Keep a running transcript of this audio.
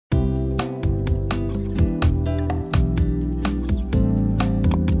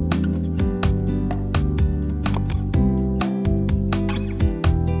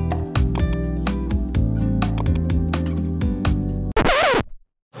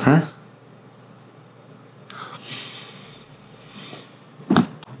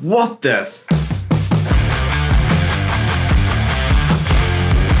What the f?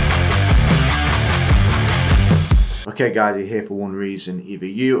 Okay guys, you're here for one reason. Either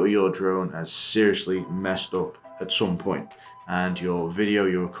you or your drone has seriously messed up at some point and your video,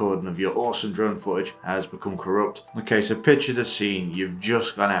 your recording of your awesome drone footage has become corrupt. Okay, so picture the scene. You've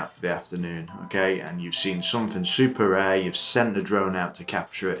just gone out for the afternoon, okay, and you've seen something super rare. You've sent the drone out to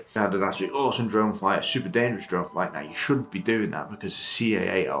capture it. You had an absolutely awesome drone flight, a super dangerous drone flight. Now you shouldn't be doing that because the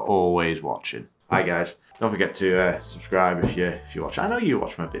CIA are always watching. Hi guys, don't forget to subscribe if you watch. I know you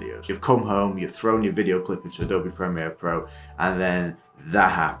watch my videos. You've come home, you've thrown your video clip into Adobe Premiere Pro, and then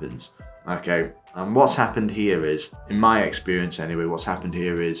that happens. Okay, and what's happened here is, in my experience anyway, what's happened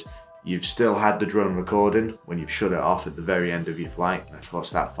here is you've still had the drone recording when you've shut it off at the very end of your flight. And of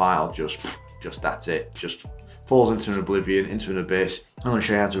course that file just that's it, just falls into an oblivion, into an abyss. I'm going to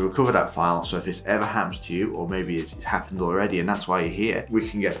show you how to recover that file, so if this ever happens to you, or maybe it's happened already and that's why you're here, we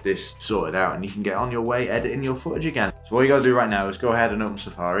can get this sorted out and you can get on your way editing your footage again. So what you got to do right now is go ahead and open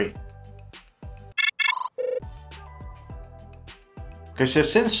Safari. Okay, so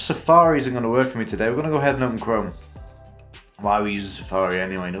since Safari isn't going to work for me today, we're going to go ahead and open Chrome. Why are we using Safari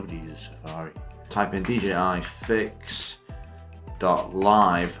anyway? Nobody uses Safari. Type in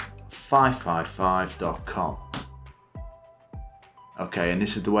DJIfix.live555.com. Okay, and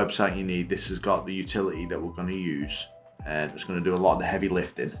this is the website you need. This has got the utility that we're going to use, and it's going to do a lot of the heavy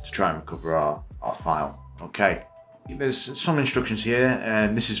lifting to try and recover our file. Okay. There's some instructions here,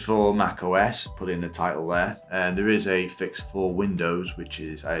 and this is for Mac OS, put in the title there. And there is a fix for Windows, which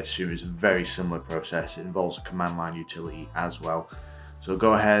is, I assume, is a very similar process. It involves a command line utility as well. So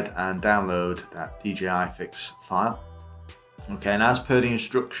go ahead and download that DJIfix file. Okay, and as per the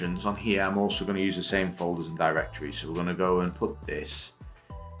instructions on here, I'm also going to use the same folders and directories. So we're going to go and put this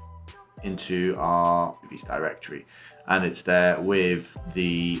into our movies directory, and it's there with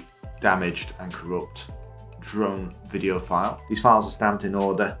the damaged and corrupt drone video file. These files are stamped in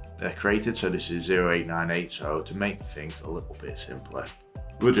order they're created, so this is 0898. So to make things a little bit simpler,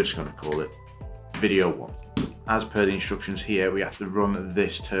 we're just going to call it video 1. As per the instructions here, we have to run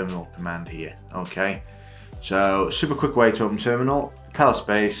this terminal command here. Okay, so super quick way to open terminal, propeller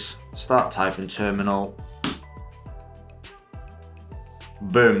space, start typing terminal,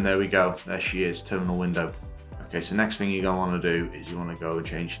 boom, there we go, there she is, terminal window. Okay, so next thing you're going to want to do is you want to go and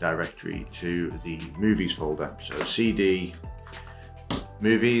change your directory to the movies folder. So CD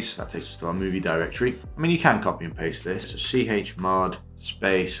movies, that takes us to our movie directory. I mean, you can copy and paste this. So chmod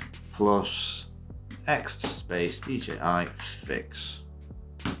space plus x space DJIfix.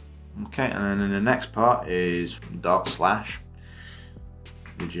 Okay, and then in the next part is /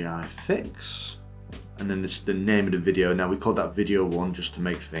 DJIfix. And then this is the name of the video. Now we call that video 1 just to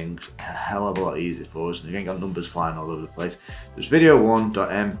make things a hell of a lot easier for us, and you ain't got numbers flying all over the place. There's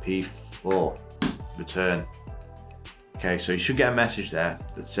video1.mp4 return. Okay, so you should get a message there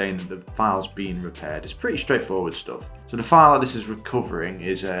that's saying that the file's being repaired. It's pretty straightforward stuff. So the file that this is recovering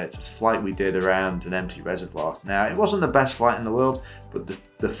is it's a flight we did around an empty reservoir. Now it wasn't the best flight in the world, but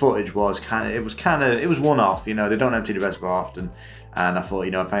the footage was it was one-off. You know, they don't empty the reservoir often, and I thought,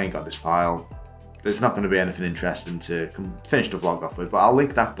 you know, if I ain't got this file, there's not going to be anything interesting to finish the vlog off with, but I'll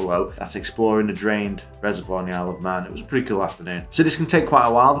link that below. That's exploring the drained reservoir in the Isle of Man. It was a pretty cool afternoon. So this can take quite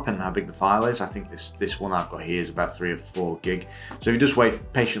a while depending on how big the file is. I think this one I've got here is about 3 or 4 gig. So if you just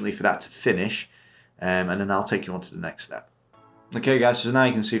wait patiently for that to finish, and then I'll take you on to the next step. Okay guys, so now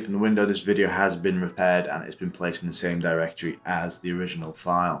you can see from the window this video has been repaired and it's been placed in the same directory as the original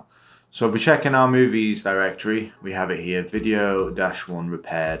file. So if we check in our movies directory, we have it here, video-1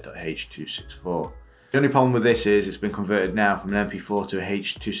 repair.h264. The only problem with this is it's been converted now from an MP4 to a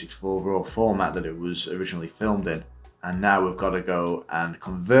H264 raw format that it was originally filmed in. And now we've got to go and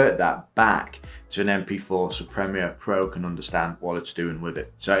convert that back to an MP4 so Premiere Pro can understand what it's doing with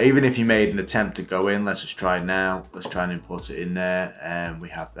it. So even if you made an attempt to go in, let's just try it now. Let's try and import it in there, and we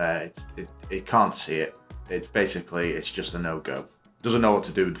have there, it can't see it. It's just a no-go. Doesn't know what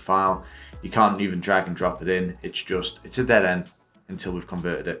to do with the file. You can't even drag and drop it in. It's a dead end until we've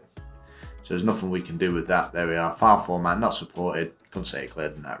converted it. So there's nothing we can do with that. There we are, file format not supported. Couldn't say it clearer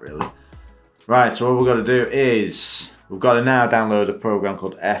than that really. Right, so what we've got to do is we've got to now download a program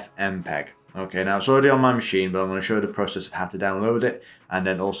called Fmpeg. Okay, now it's already on my machine, but I'm going to show you the process of how to download it, and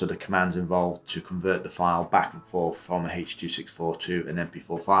then also the commands involved to convert the file back and forth from a H264 to an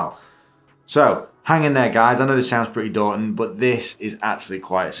MP4 file. So, hang in there guys, I know this sounds pretty daunting, but this is actually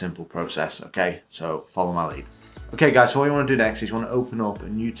quite a simple process, okay? So, follow my lead. Okay guys, so what you want to do next is you want to open up a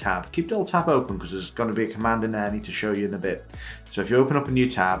new tab. Keep the old tab open because there's going to be a command in there I need to show you in a bit. So if you open up a new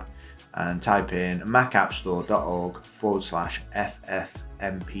tab and type in macappstore.org/FFmpeg,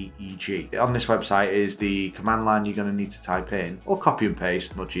 ff.mpeg. On this website is the command line you're going to need to type in, or copy and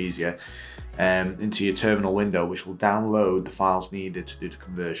paste, much easier, into your terminal window, which will download the files needed to do the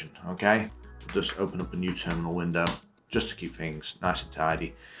conversion. Okay, just open up a new terminal window just to keep things nice and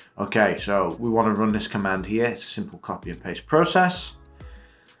tidy. Okay, so we want to run this command here. It's a simple copy and paste process.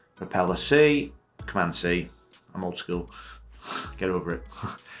 Propeller C, Command C. I'm old school. Get over it.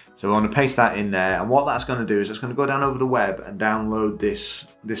 So we want to paste that in there, and what that's going to do is it's going to go down over the web and download this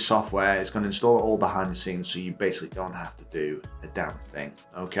software. It's going to install it all behind the scenes, so you basically don't have to do a damn thing.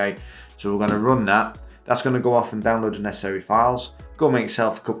 Okay, so we're going to run that. That's going to go off and download the necessary files. Go make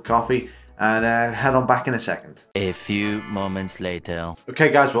yourself a cup of coffee and head on back in a second. A few moments later.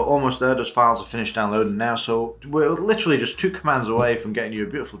 Okay guys, we're almost there. Those files are finished downloading now, so we're literally just 2 commands away from getting you a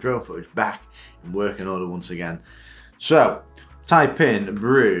beautiful drone footage back in working order once again. So type in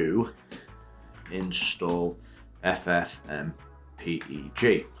brew install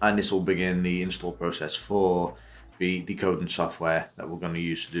ffmpeg, and this will begin the install process for the decoding software that we're going to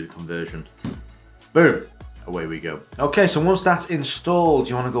use to do the conversion. Boom, away we go. Okay, so once that's installed,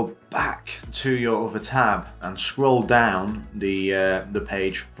 you want to go back to your other tab and scroll down the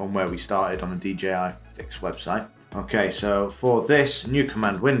page from where we started on the DJIfix website. Okay, so for this new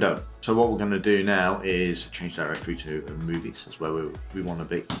command window, so what we're going to do now is change directory to movies. That's where we want to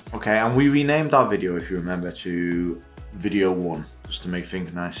be. Okay, and we renamed our video, if you remember, to video 1, just to make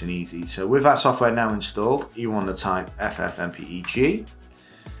things nice and easy. So with that software now installed, you want to type ffmpeg,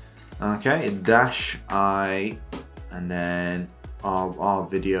 okay, -i, and then our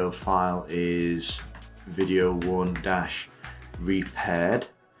video file is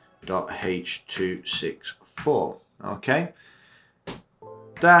video1-repaired.h264. Okay,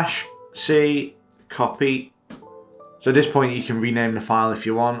 -c, copy. So at this point you can rename the file if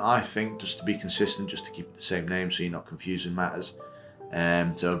you want. I think just to be consistent, just to keep it the same name so you're not confusing matters.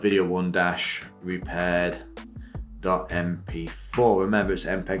 So video1-repaired.mp4. Remember, it's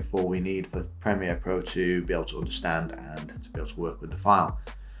MPEG-4 we need for Premiere Pro to be able to understand and to be able to work with the file.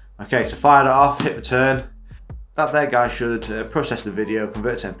 Okay, so fire that off, hit return. That there, guys, should process the video,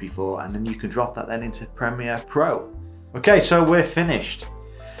 convert to MP4, and then you can drop that then into Premiere Pro. Okay, so we're finished.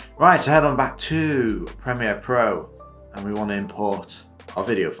 Right, so head on back to Premiere Pro, and we want to import our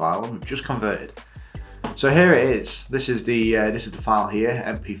video file we've just converted. So here it is. This is the file here,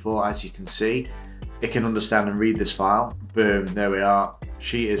 MP4. As you can see, it can understand and read this file. Boom, there we are.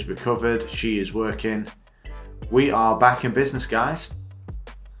 She is recovered. She is working. We are back in business, guys.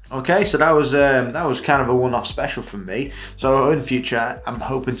 Okay, so that was kind of a one-off special from me. So in the future, I'm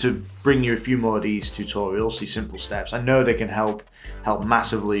hoping to bring you a few more of these tutorials, these simple steps. I know they can help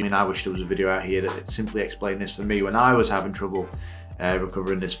massively. I mean, I wish there was a video out here that simply explained this for me when I was having trouble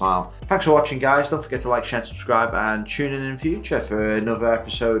recovering this file. Thanks for watching, guys. Don't forget to like, share, subscribe, and tune in future for another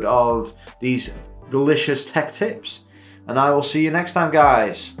episode of these delicious tech tips. And I will see you next time,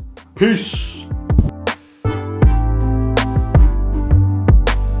 guys. Peace.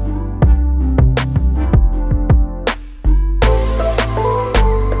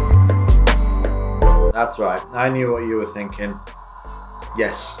 That's right, I knew what you were thinking.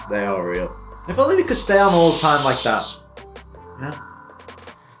 Yes, they are real. If only they could stay on all the time like that. Yeah.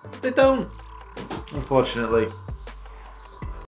 They don't, unfortunately.